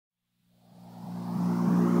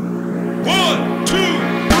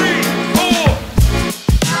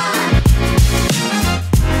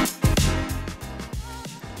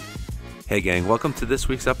Hey gang, welcome to this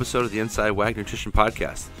week's episode of the Inside Wag Nutrition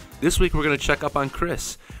Podcast. This week we're going to check up on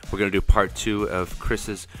Chris. We're going to do part 2 of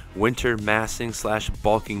Chris's winter massing /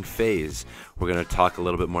 bulking phase. We're going to talk a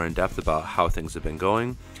little bit more in depth about how things have been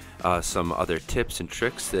going, some other tips and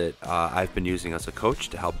tricks that I've been using as a coach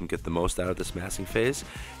to help him get the most out of this massing phase,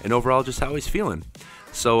 and overall just how he's feeling.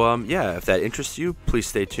 So if that interests you, please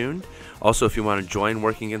stay tuned. Also, if you want to join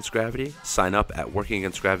Working Against Gravity, sign up at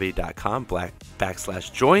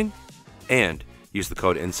workingagainstgravity.com/join. And use the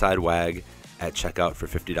code INSIDEWAG at checkout for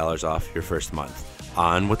 $50 off your first month.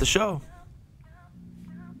 On with the show.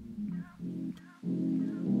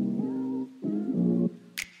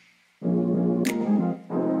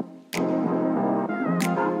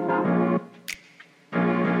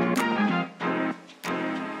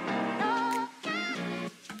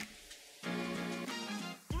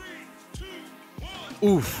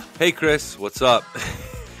 Oof. Hey, Chris. What's up?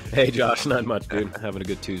 Hey, Josh, not much, dude. Having a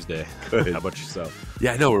good Tuesday. Good. How about yourself?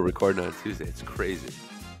 Yeah, I know we're recording on Tuesday. It's crazy.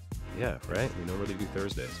 Yeah, right? We normally do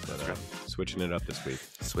Thursdays, but switching it up this week.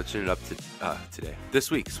 Switching it up to today.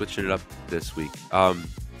 Switching it up this week. So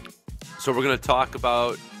we're going to talk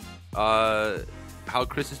about how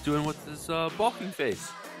Chris is doing with his bulking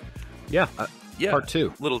phase. Yeah, part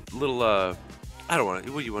 2. Little. I don't want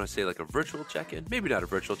to. What do you want to say? Like a virtual check-in? Maybe not a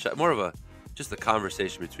virtual check. More of a just a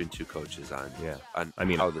conversation between two coaches on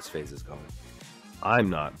how this phase is going. I'm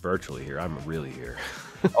not virtually here. I'm really here.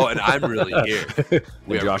 Oh, and I'm really here.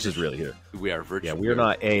 Josh is really here. We are virtually. Yeah, we are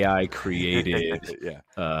not AI created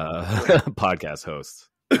podcast hosts.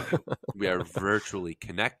 We are virtually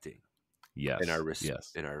connecting. Yes. In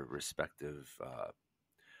our respective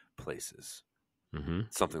places. Mm-hmm.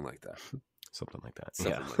 Something like that. Something like that.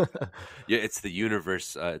 Like that. Yeah, it's the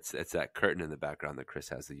universe. It's that curtain in the background that Chris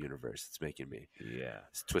has. The universe. It's making me. Yeah.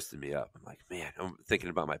 It's twisting me up. I'm like, man. I'm thinking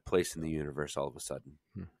about my place in the universe all of a sudden.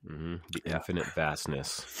 Mm-hmm. The infinite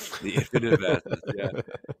vastness. The infinite vastness. Yeah.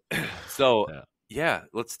 So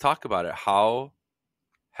let's talk about it. How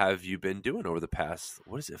have you been doing over the past?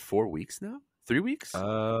 What is it? 4 weeks now? 3 weeks?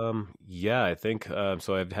 Yeah, I think so.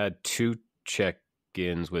 I've had 2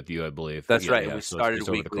 check-ins with you, I believe. That's right. Yeah, we started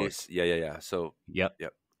weekly. Yeah. So yep.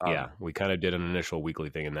 We kind of did an initial weekly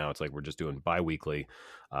thing, and now it's like we're just doing bi-weekly.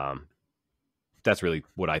 That's really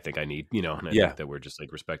what I think I need, and I think that we're just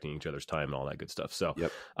like respecting each other's time and all that good stuff. So,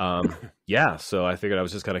 so I figured I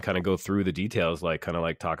was just going to kind of go through the details, like kind of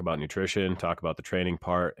like talk about nutrition, talk about the training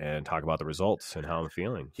part, and talk about the results and how I'm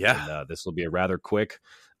feeling. Yeah. And, this will be a rather quick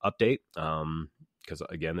update. Because,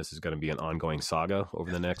 again, this is going to be an ongoing saga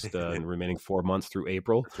over the next remaining 4 months through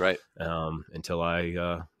April. That's right. Until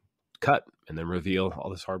I cut and then reveal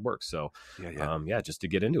all this hard work. So, just to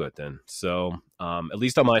get into it then. So, at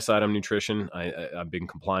least on my side, on nutrition, I've been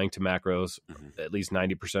complying to macros at least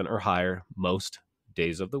 90% or higher most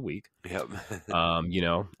days of the week. Yep.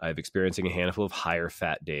 I've experiencing a handful of higher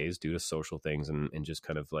fat days due to social things and just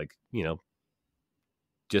kind of like,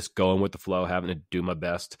 just going with the flow, having to do my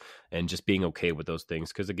best and just being okay with those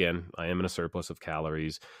things. Because again, I am in a surplus of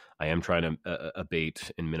calories. I am trying to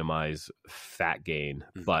abate and minimize fat gain,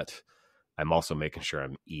 but I'm also making sure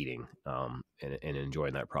I'm eating and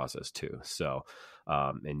enjoying that process too. So,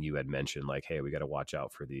 and you had mentioned like, hey, we got to watch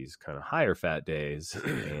out for these kind of higher fat days.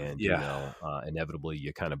 And, inevitably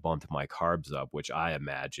you kind of bumped my carbs up, which I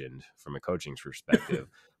imagined from a coaching perspective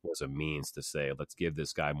was a means to say, let's give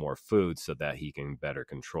this guy more food so that he can better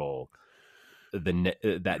control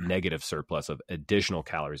that negative surplus of additional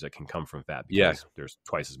calories that can come from fat because there's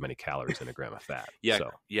twice as many calories in a gram of fat.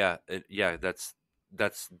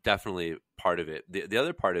 That's definitely part of it. The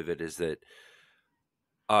other part of it is that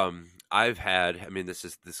I've had,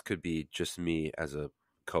 this could be just me as a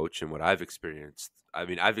coach and what I've experienced.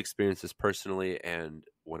 I've experienced this personally, and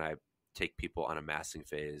when I take people on a massing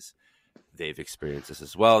phase, they've experienced this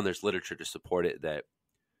as well. And there's literature to support it that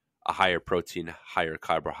a higher protein, higher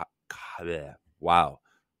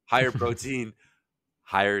higher protein,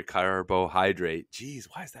 higher carbohydrate. Jeez,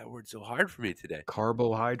 why is that word so hard for me today?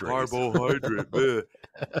 Carbohydrate.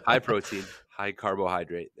 High protein, high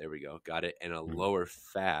carbohydrate. There we go. Got it. And a lower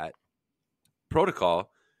fat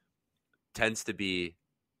protocol tends to be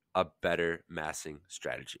a better massing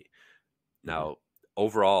strategy. Now,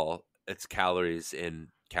 overall, it's calories in,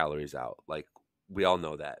 calories out. Like we all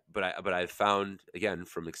know that. But I've found, again,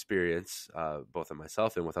 from experience, both of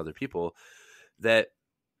myself and with other people, that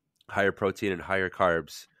higher protein and higher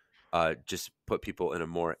carbs just put people in a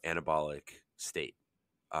more anabolic state.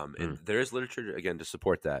 And there is literature, again, to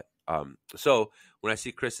support that. So when I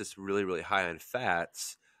see Chris is really, really high on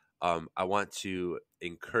fats, I want to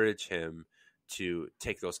encourage him to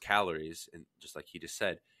take those calories, and just like he just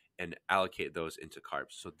said, and allocate those into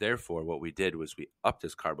carbs. So therefore, what we did was we upped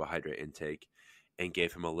his carbohydrate intake and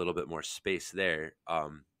gave him a little bit more space there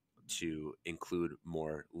to include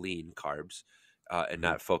more lean carbs and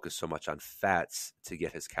not focus so much on fats to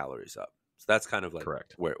get his calories up. So that's kind of like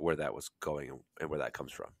Correct. where that was going and where that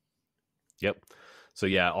comes from. Yep. So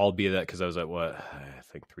yeah, albeit that because I was at what I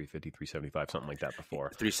think 350, 375, something like that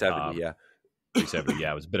before. 370, yeah. 370,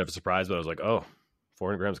 yeah. It was a bit of a surprise, but I was like, oh,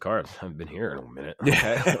 400 grams of carbs. I haven't been here in a minute.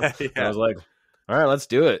 Yeah. Okay. I was like, all right, let's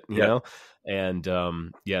do it, you know? And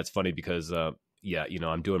yeah, it's funny because, yeah, you know,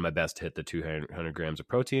 I'm doing my best to hit the 200 grams of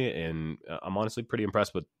protein, and I'm honestly pretty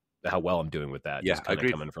impressed with how well I'm doing with that. Yeah, just kind of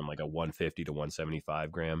agreed. coming from like a 150 to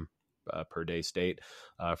 175 gram per day state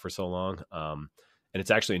for so long. And it's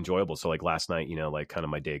actually enjoyable. So like last night, you know, like kind of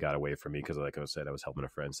my day got away from me because like I said, I was helping a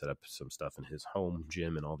friend set up some stuff in his home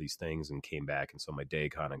gym and all these things, and came back. And so my day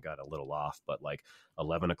kind of got a little off, but like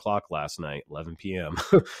 11 o'clock last night, 11 PM,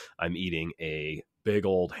 I'm eating a big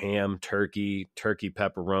old ham, turkey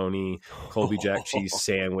pepperoni, Colby Jack cheese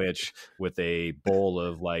sandwich with a bowl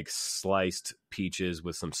of like sliced peaches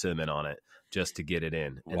with some cinnamon on it, just to get it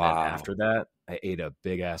in. And Wow. then after that, I ate a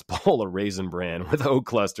big ass bowl of Raisin Bran with oat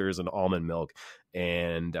clusters and almond milk.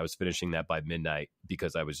 And I was finishing that by midnight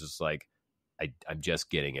because I was just like, I'm just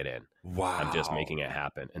getting it in. Wow. I'm just making it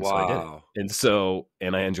happen. And wow. so I did it.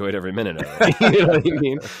 And I enjoyed every minute of it. You know what I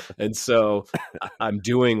mean? And so I'm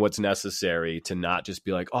doing what's necessary to not just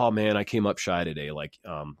be like, oh man, I came up shy today. Like,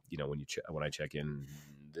 you know, when I check in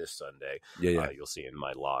this Sunday, you'll see in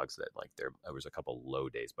my logs that like there was a couple low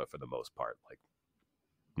days, but for the most part, like,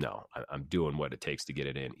 no, I'm doing what it takes to get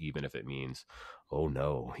it in, even if it means, oh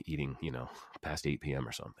no, eating, you know, past 8 p.m.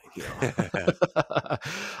 or something, you know?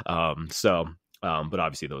 But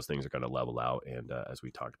obviously those things are going to level out. And as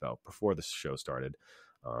we talked about before the show started,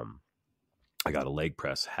 I got a leg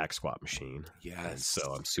press hack squat machine. Yes. And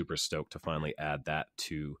so I'm super stoked to finally add that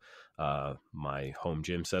to my home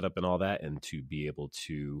gym setup and all that, and to be able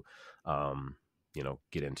to, you know,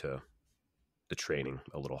 get into the training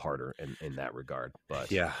a little harder in that regard. But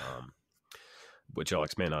which I'll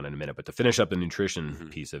expand on in a minute. But to finish up the nutrition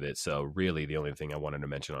piece of it, so really the only thing I wanted to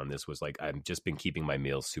mention on this was like I've just been keeping my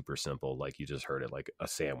meals super simple. Like you just heard it, like a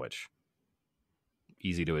sandwich.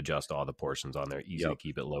 Easy to adjust all the portions on there. Easy to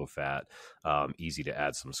keep it low fat. Easy to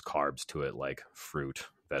add some carbs to it, like fruit,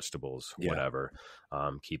 vegetables, whatever.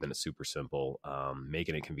 Keeping it super simple.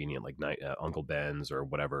 Making it convenient, like Uncle Ben's or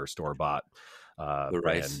whatever store-bought the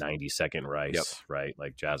rice, 90-second rice, right?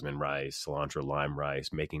 Like jasmine rice, cilantro lime rice.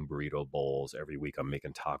 Making burrito bowls every week. I'm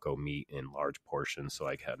making taco meat in large portions, so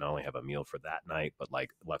I can not only have a meal for that night, but like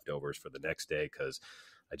leftovers for the next day, because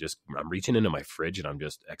I'm reaching into my fridge and I'm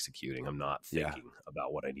just executing. I'm not thinking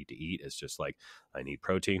about what I need to eat. It's just like, I need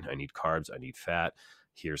protein, I need carbs, I need fat.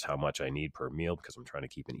 Here's how much I need per meal, because I'm trying to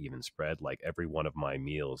keep an even spread. Like every one of my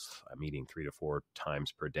meals, I'm eating 3 to 4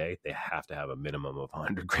 times per day. They have to have a minimum of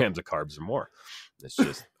 100 grams of carbs or more. It's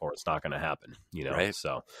just, or it's not going to happen, you know? Right.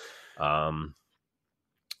 So,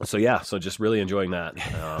 so just really enjoying that.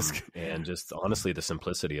 And just honestly, the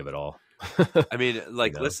simplicity of it all. I mean,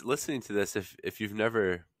 like, you know? Listening to this, if you've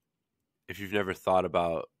never thought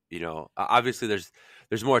about, you know, obviously there's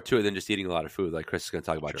more to it than just eating a lot of food. Like Chris is going to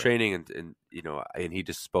talk about training, and you know, and he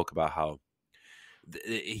just spoke about how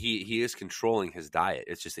he is controlling his diet.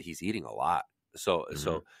 It's just that he's eating a lot. So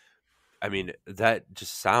I mean, that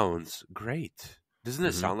just sounds great. Doesn't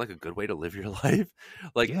it sound like a good way to live your life?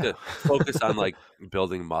 Like to focus on like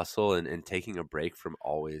building muscle and taking a break from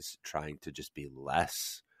always trying to just be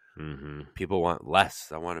less. People want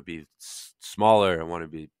less. I want to be smaller. I want to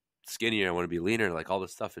be skinnier. I want to be leaner, like all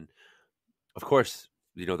this stuff. And of course,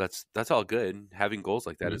 you know, that's all good. Having goals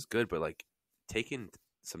like that is good, but like taking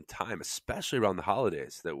some time, especially around the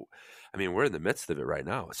holidays, I mean, we're in the midst of it right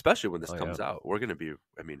now, especially when this comes out. We're going to be,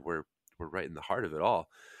 I mean, we're right in the heart of it all.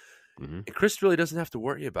 And Chris really doesn't have to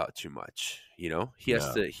worry about too much. You know, he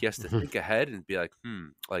has to think ahead and be like,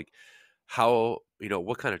 like how, you know,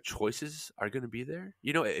 what kind of choices are going to be there,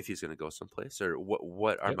 you know, if he's going to go someplace, or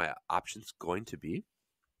what are my options going to be.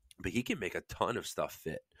 But he can make a ton of stuff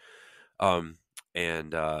fit. And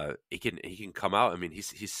he can come out. I mean,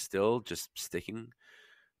 he's still just sticking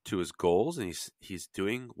to his goals, and he's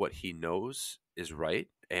doing what he knows is right.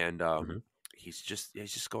 And he's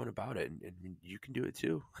just going about it, and you can do it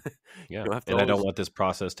too. I don't want this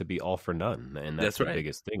process to be all for none. And that's the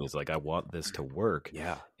biggest thing, is like, I want this to work.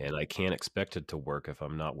 And I can't expect it to work if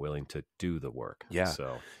I'm not willing to do the work.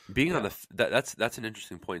 So being on that's an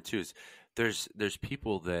interesting point too, is there's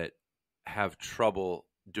people that have trouble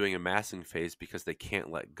doing a massing phase because they can't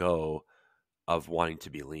let go of wanting to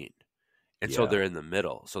be lean. And so they're in the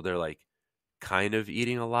middle. So they're like, kind of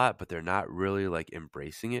eating a lot, but they're not really like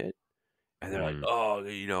embracing it. And they're like, Mm.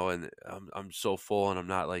 oh, and I'm so full, and I'm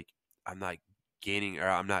not gaining, or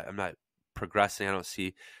I'm not progressing. I don't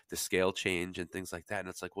see the scale change and things like that. And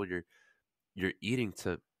it's like, well, you're eating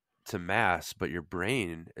to mass, but your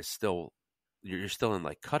brain is still, you're still in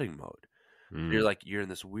like cutting mode. Mm. You're in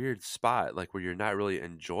this weird spot, like where you're not really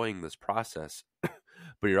enjoying this process,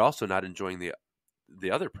 but you're also not enjoying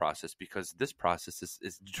the other process, because this process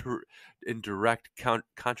is in direct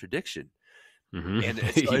contradiction. Hmm. And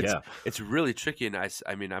Yeah. it's really tricky. And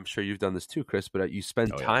I mean, I'm sure you've done this too, Chris, but you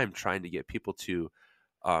spend Oh yeah. time trying to get people to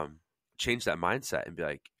um, change that mindset and be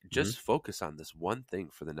like, Hmm. just focus on this one thing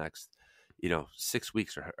for the next, 6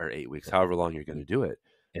 weeks or 8 weeks, however long you're going to do it.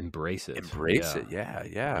 Embrace it. Embrace Yeah. it. Yeah.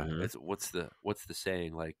 Yeah. Hmm. It's what's the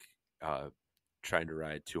saying? Like, trying to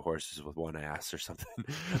ride two horses with one ass or something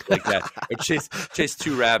like that, or chase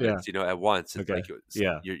two Yeah. rabbits, at once. It's Okay. like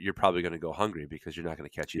Yeah. you're probably going to go hungry because you're not going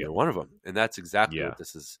to catch Yeah. either one of them. And that's exactly Yeah.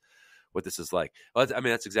 what this is like. Well, I mean,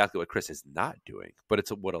 that's exactly what Chris is not doing, but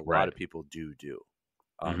it's what a lot Right. of people do.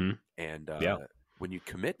 Hmm. And Yeah. when you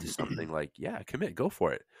commit to something, like, yeah, commit, go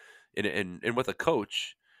for it. And with a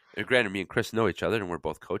coach, and granted, me and Chris know each other, and we're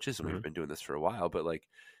both coaches, and we've Hmm. been doing this for a while. But like,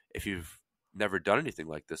 if you've never done anything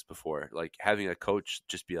like this before, like having a coach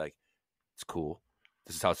just be like, it's cool,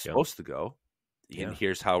 this is how it's Yep. supposed to go, and Yeah.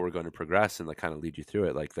 here's how we're going to progress, and like kind of lead you through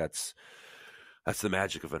it. Like that's the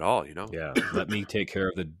magic of it all. Yeah. Let me take care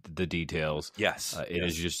of the details. Yes. It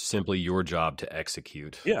is just simply your job to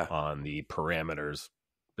execute Yeah. on the parameters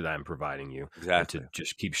that I'm providing you, and Exactly. to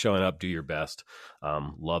just keep showing up, do your best,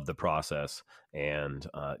 love the process, and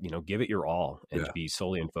give it your all, and Yeah. be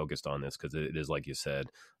solely and focused on this, because it is like you said.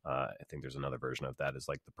 I think there's another version of that, is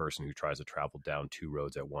like the person who tries to travel down two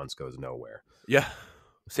roads at once goes nowhere. Yeah.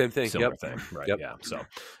 Same thing. Similar Yep. thing, right? Yep. Yeah. So,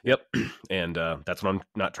 Yep. yep. And that's what I'm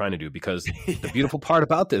not trying to do, because the Yeah. beautiful part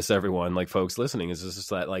about this, everyone, like folks listening, is just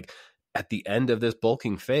that, like, at the end of this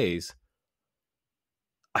bulking phase,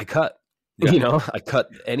 I cut. Yeah. I cut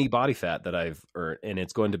any body fat that I've earned, and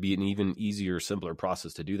it's going to be an even easier, simpler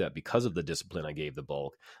process to do that because of the discipline I gave the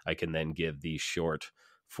bulk. I can then give the short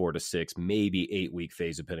 4 to 6, maybe 8 week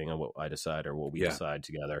phase, depending on what I decide or what we Yeah. decide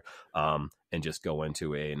together, and just go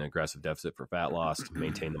into an aggressive deficit for fat loss,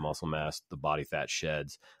 maintain the muscle mass, the body fat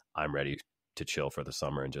sheds. I'm ready to chill for the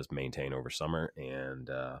summer and just maintain over summer. And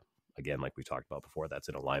again, like we talked about before, that's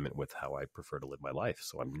in alignment with how I prefer to live my life.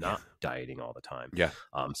 So I'm not dieting all the time. Yeah.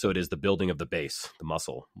 So it is the building of the base, the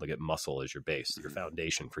muscle. Look at muscle as your base, your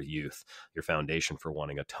foundation for youth, your foundation for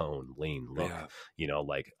wanting a tone, lean look.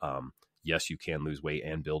 Yeah. Yes, you can lose weight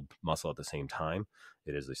and build muscle at the same time.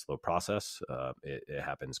 It is a slow process. It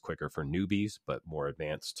happens quicker for newbies, but more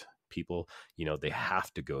advanced people, they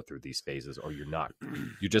have to go through these phases, or you're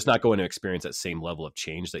just not going to experience that same level of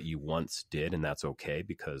change that you once did. And that's okay,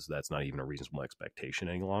 because that's not even a reasonable expectation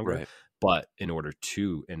any longer. Right. But in order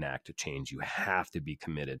to enact a change, you have to be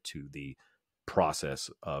committed to the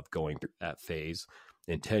process of going through that phase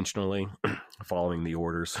intentionally, following the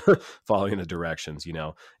orders, following the directions.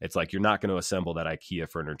 It's like, you're not going to assemble that IKEA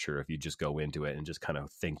furniture if you just go into it and just kind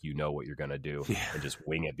of think what you're going to do, and just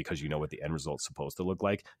wing it because you know what the end result's supposed to look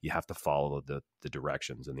like. You have to follow the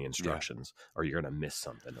directions and the instructions, or you're going to miss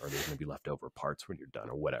something, or there's going to be leftover parts when you're done,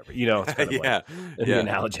 or whatever. It's kind of like the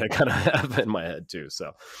analogy I kind of have in my head too.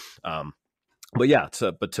 So but yeah,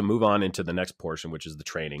 to move on into the next portion, which is the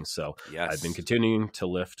training. So Yes. I've been continuing to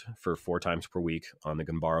lift for 4 times per week on the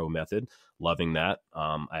Gambaro method. Loving that.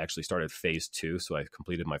 I actually started phase 2. So I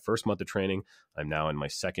completed my first month of training. I'm now in my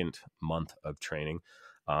second month of training.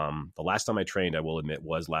 The last time I trained, I will admit,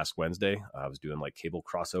 was last Wednesday. I was doing like cable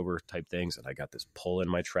crossover type things, and I got this pull in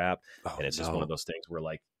my trap. And it's just one of those things where,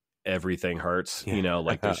 like, everything hurts,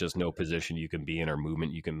 like there's just no position you can be in or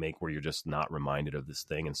movement you can make where you're just not reminded of this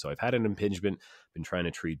thing. And so I've had an impingement, been trying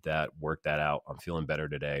to treat that, work that out. I'm feeling better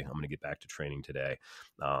today. I'm going to get back to training today.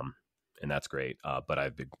 And that's great. But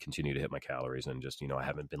I've been continue to hit my calories, and just, I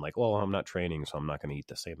haven't been like, well, I'm not training, so I'm not going to eat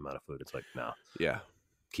the same amount of food. It's like, no,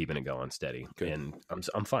 keeping it going steady. Good. And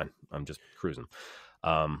I'm fine. I'm just cruising.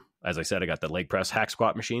 As I said, I got the leg press hack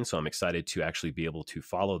squat machine, so I'm excited to actually be able to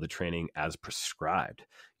follow the training as prescribed.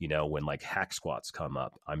 When like hack squats come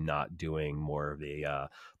up, I'm not doing more of a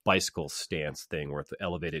bicycle stance thing with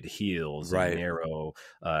elevated heels and narrow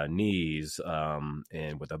knees,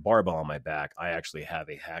 and with a barbell on my back. I actually have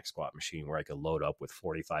a hack squat machine where I can load up with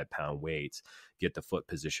 45-pound weights, get the foot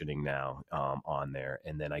positioning now on there,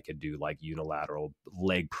 and then I could do like unilateral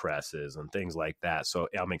leg presses and things like that. So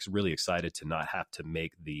I'm really excited to not have to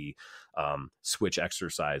make the switch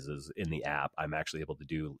exercises in the app. I'm actually able to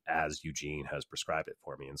do as Eugene has prescribed it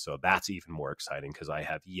for me. And so that's even more exciting, because I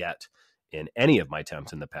have yet in any of my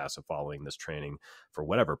attempts in the past of following this training for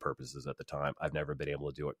whatever purposes at the time, I've never been able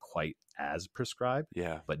to do it quite as prescribed.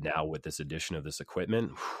 Yeah. But now with this addition of this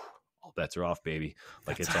equipment, all bets are off, baby.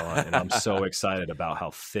 Like That's it's on. And I'm so excited about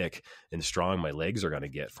how thick and strong my legs are going to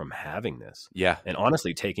get from having this. Yeah. And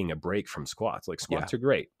honestly, taking a break from squats. Like squats Yeah. are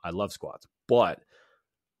great. I love squats, but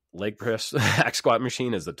leg press hack squat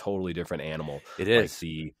machine is a totally different animal. It is.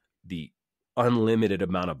 Like the unlimited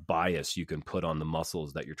amount of bias you can put on the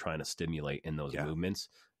muscles that you're trying to stimulate in those movements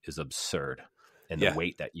is absurd. And the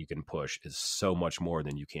weight that you can push is so much more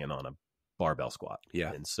than you can on a barbell squat.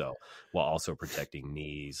 Yeah. And so while also protecting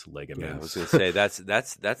knees, ligaments. Yeah, I was going to say that's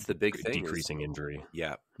the big thing. Decreasing injury.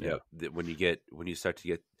 Yeah. Yeah. When you start to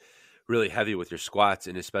get really heavy with your squats,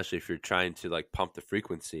 and especially if you're trying to like pump the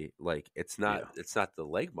frequency, like it's not the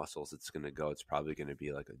leg muscles it's going to go. It's probably going to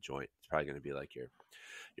be like a joint. It's probably going to be like your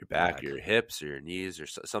back, or your hips, or your knees, or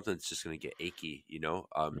something that's just going to get achy, you know?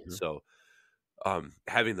 So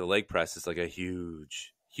having the leg press is like a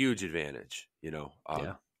huge advantage, you know?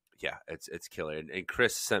 Yeah, it's killer. And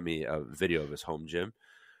Chris sent me a video of his home gym.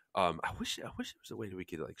 I wish there was a way that we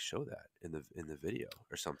could like show that in the video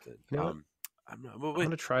or something. You know I'm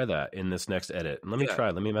going to try that in this next edit. Let me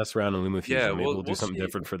mess around and Lumen Fusion. Maybe we'll do something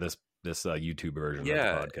different for this YouTube version of the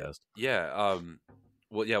podcast. Yeah.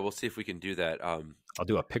 We'll see if we can do that. I'll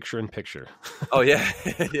do a picture-in-picture. Oh yeah.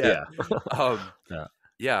 Yeah.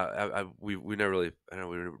 We never really, I know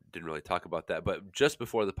we didn't really talk about that, but just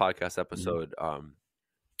before the podcast episode,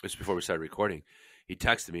 just before we started recording, he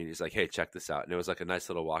texted me and he's like, "Hey, check this out." And it was like a nice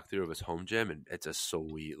little walkthrough of his home gym, and it's a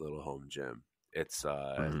sweet little home gym. It's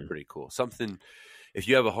pretty cool. Something, if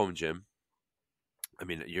you have a home gym, I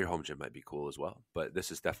mean, your home gym might be cool as well, but this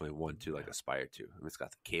is definitely one to like aspire to. I mean, it's got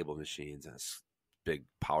the cable machines and a big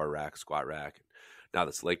power rack, squat rack. Now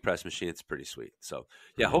this leg press machine, it's pretty sweet. So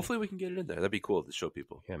yeah, hopefully we can get it in there. That'd be cool to show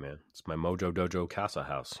people. Yeah, man. It's my Mojo Dojo Casa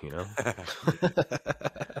house, you know?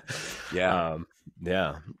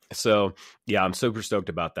 Yeah. So yeah, I'm super stoked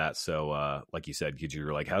about that. So like you said, you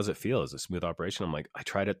were like, how's it feel? Is it a smooth operation? I'm like, I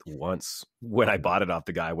tried it once when I bought it off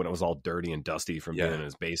the guy when it was all dirty and dusty from being in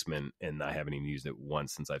his basement, and I haven't even used it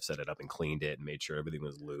once since I've set it up and cleaned it and made sure everything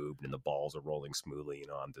was lubed and the balls are rolling smoothly. You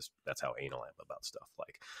know, that's how anal I am about stuff.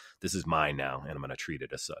 Like, this is mine now, and I'm gonna treat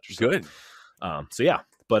it as such. So, good.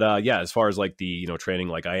 As far as like the training,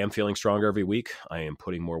 like I am feeling stronger every week. I am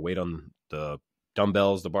putting more weight on the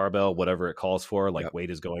dumbbells, the barbell, whatever it calls for. Like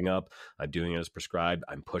weight is going up. I'm doing it as prescribed.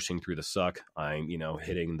 I'm pushing through the suck. I'm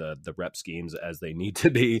hitting the rep schemes as they need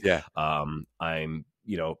to be. I'm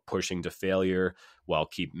pushing to failure while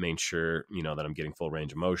making sure that I'm getting full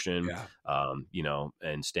range of motion.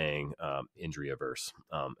 And staying injury averse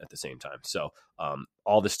at the same time. So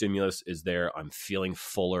all the stimulus is there. I'm feeling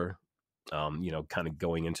fuller. Kind of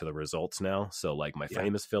going into the results now. So like my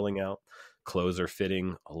frame is filling out, clothes are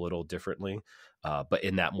fitting a little differently, but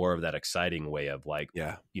in that more of that exciting way of like,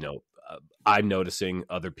 I'm noticing,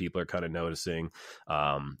 other people are kind of noticing,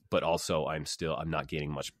 but also I'm not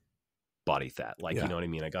gaining much body fat. Like, you know what I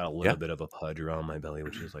mean? I got a little bit of a pudge around my belly,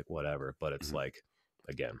 which is like, whatever, but it's like,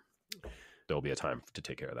 again, there'll be a time to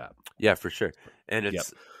take care of that. Yeah, for sure. And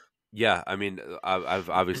it's, yeah, I mean, I've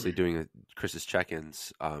obviously doing Chris's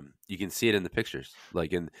check-ins. You can see it in the pictures,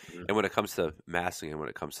 like and when it comes to massing and when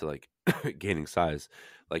it comes to like gaining size,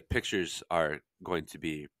 like pictures are going to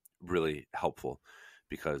be really helpful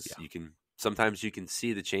because sometimes you can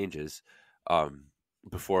see the changes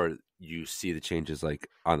before you see the changes like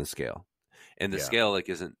on the scale, and the scale like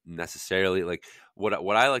isn't necessarily like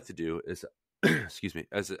what I like to do is, excuse me,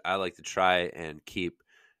 as I like to try and keep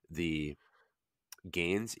the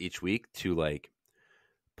gains each week to like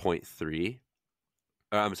 0.3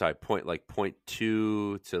 I'm sorry, 0.2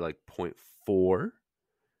 to like 0.4.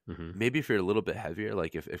 Maybe if you're a little bit heavier,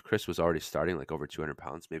 like if Chris was already starting like over 200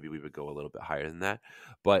 pounds, maybe we would go a little bit higher than that.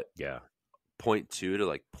 But 0.2 to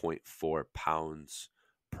like 0.4 pounds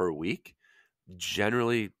per week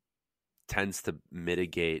generally tends to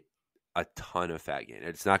mitigate a ton of fat gain.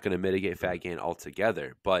 It's not going to mitigate fat gain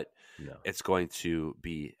altogether, but it's going to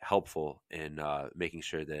be helpful in making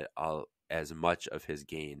sure that as much of his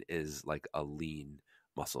gain is like a lean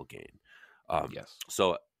muscle gain.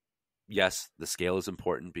 So yes, the scale is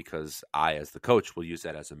important because I, as the coach, will use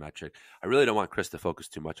that as a metric. I really don't want Chris to focus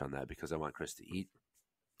too much on that because I want Chris to eat,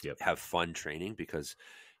 have fun training because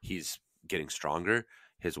he's getting stronger.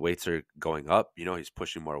 His weights are going up. He's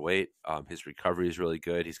pushing more weight. His recovery is really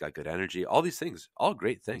good. He's got good energy. All these things, all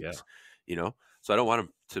great things, So I don't want him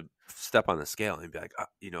to step on the scale and be like,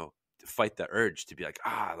 fight the urge to be like,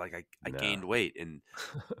 I gained weight. And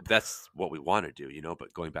that's what we want to do,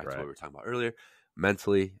 But going back to what we were talking about earlier,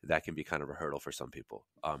 mentally that can be kind of a hurdle for some people.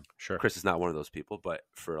 Sure. Chris is not one of those people, but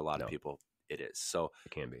for a lot No. of people it is. So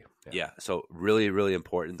It can be. yeah. So really, really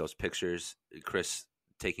important, those pictures, Chris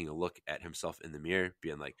taking a look at himself in the mirror,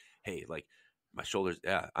 being like, hey, like my shoulders,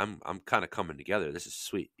 yeah, I'm kind of coming together. This is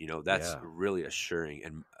sweet. You know, that's really assuring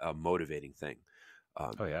and a motivating thing.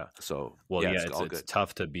 Oh yeah. So well, yeah, it's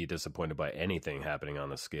tough to be disappointed by anything happening on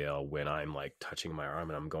the scale when I'm like touching my arm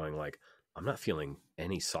and I'm going like, I'm not feeling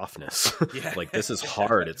any softness. Like this is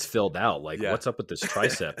hard. It's filled out. Like what's up with this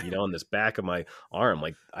tricep, you know, and this back of my arm?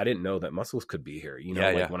 Like I didn't know that muscles could be here, you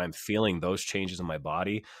know, when I'm feeling those changes in my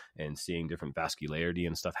body and seeing different vascularity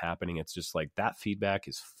and stuff happening, it's just like that feedback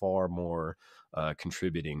is far more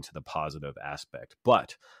contributing to the positive aspect.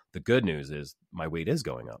 But the good news is my weight is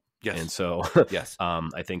going up. Yes. And so yes,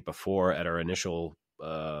 I think before at our initial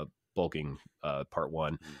bulking part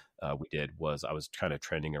one, we did was I was kind of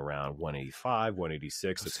trending around 185,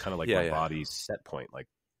 186. It's kind of like my body's set point, like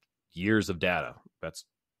years of data. That's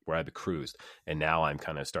where I've cruised. And now I'm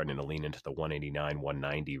kind of starting to lean into the 189,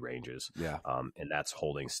 190 ranges. Yeah. And that's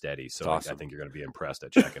holding steady. So awesome. I think you're going to be impressed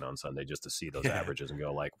at check-in on Sunday just to see those averages and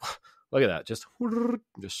go like, look at that. Just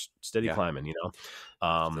steady climbing, you know?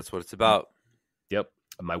 That's what it's about. Yep.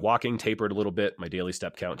 My walking tapered a little bit. My daily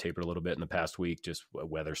step count tapered a little bit in the past week, just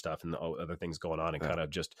weather stuff and other things going on, and kind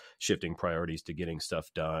of just shifting priorities to getting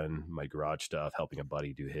stuff done, my garage stuff, helping a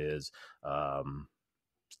buddy do his,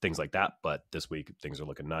 things like that. But this week things are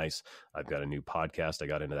looking nice. I've got a new podcast. I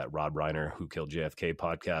got into that Rob Reiner Who Killed JFK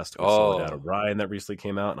podcast with Soledad O'Brien that recently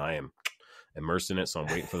came out, and I am immersed in it. So I'm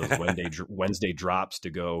waiting for those Wednesday drops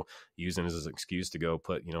to go, using as an excuse to go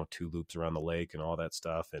put, 2 loops around the lake and all that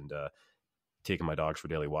stuff. And, taking my dogs for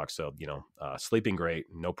daily walks. So, sleeping great,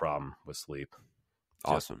 no problem with sleep.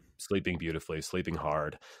 Awesome. Just sleeping beautifully, sleeping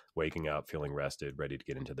hard, waking up, feeling rested, ready to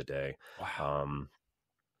get into the day. Wow.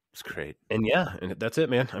 It's great. And and that's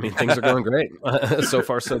it, man. I mean, things are going great. So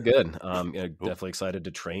far, so good. Definitely excited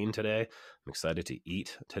to train today. I'm excited to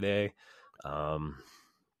eat today.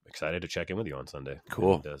 Excited to check in with you on Sunday.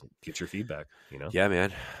 Cool. And, get your feedback, Yeah,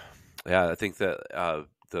 man. Yeah, I think that,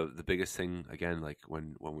 the biggest thing, again, like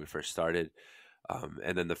when we first started,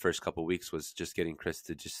 and then the first couple of weeks, was just getting Chris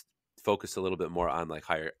to just focus a little bit more on like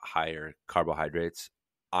higher carbohydrates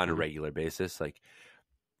on a regular basis. Like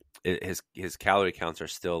his calorie counts are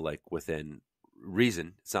still like within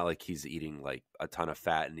reason. It's not like he's eating like a ton of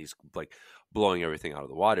fat and he's like blowing everything out of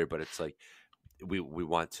the water, but it's like we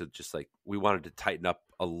want to just like, we wanted to tighten up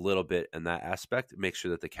a little bit in that aspect, make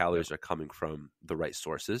sure that the calories are coming from the right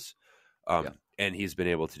sources. And he's been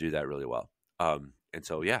able to do that really well. And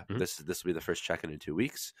so, this will be the first check-in in 2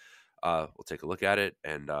 weeks. We'll take a look at it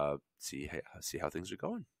and see how things are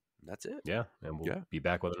going. And that's it. Yeah. And we'll be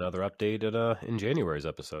back with another update in January's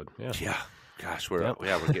episode. Yeah. Yeah. Gosh, we're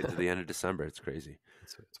getting to the end of December. It's crazy.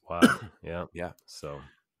 It's wild. Yeah. Yeah. So,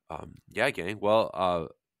 gang. Well,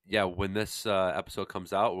 when this episode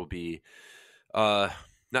comes out, we'll be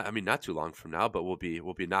not too long from now, but we'll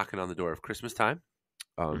be knocking on the door of Christmas time.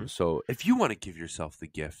 So if you want to give yourself the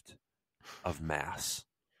gift of mass,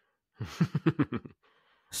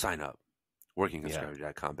 sign up,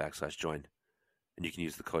 workingconservative.com/join, and you can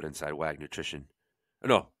use the code InsideWag Nutrition.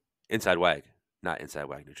 No, Inside Wag, not Inside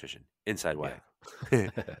Wag Nutrition, Inside Wag.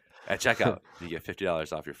 At checkout, you get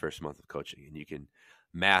 $50 off your first month of coaching, and you can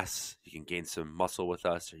gain some muscle with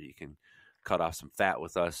us, or you can cut off some fat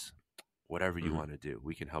with us. Whatever you want to do,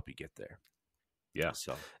 we can help you get there. Yeah.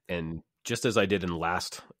 So, and just as I did in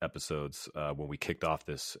last episodes, when we kicked off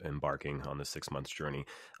this embarking on this 6 months journey,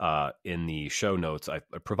 in the show notes, I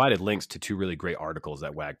provided links to 2 really great articles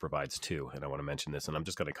that WAG provides too. And I want to mention this, and I'm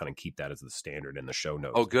just going to kind of keep that as the standard in the show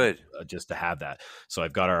notes. Oh, good. Just to have that. So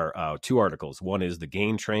I've got our 2 articles. One is the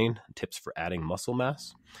Gain Train, tips for adding muscle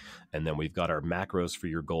mass. And then we've got our macros for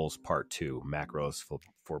your goals, part 2, macros for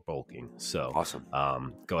bulking. So awesome.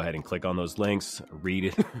 Go ahead and click on those links, read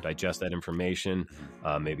it, digest that information,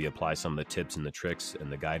 maybe apply some of the tips and the tricks and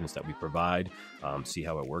the guidance that we provide, see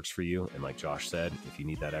how it works for you. And like Josh said, if you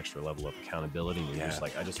need that extra level of accountability, and you're just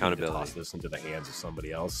like, I just need to toss this into the hands of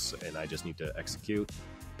somebody else and I just need to execute,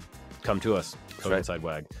 come to us, Code Inside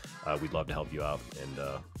Wag. We'd love to help you out and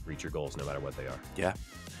reach your goals no matter what they are. Yeah.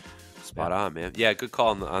 Spot on, man. Yeah, good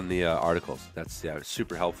call on the articles. That's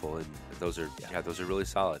super helpful, and those are really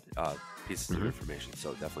solid pieces of information.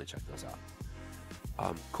 So definitely check those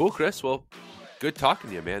out. Cool, Chris. Well, good talking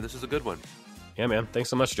to you, man. This was a good one. Yeah, man. Thanks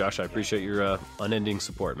so much, Josh. I appreciate your unending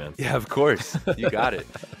support, man. Yeah, of course. You got it.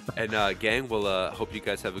 And gang, we'll hope you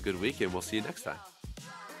guys have a good week, and we'll see you next time.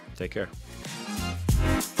 Take care.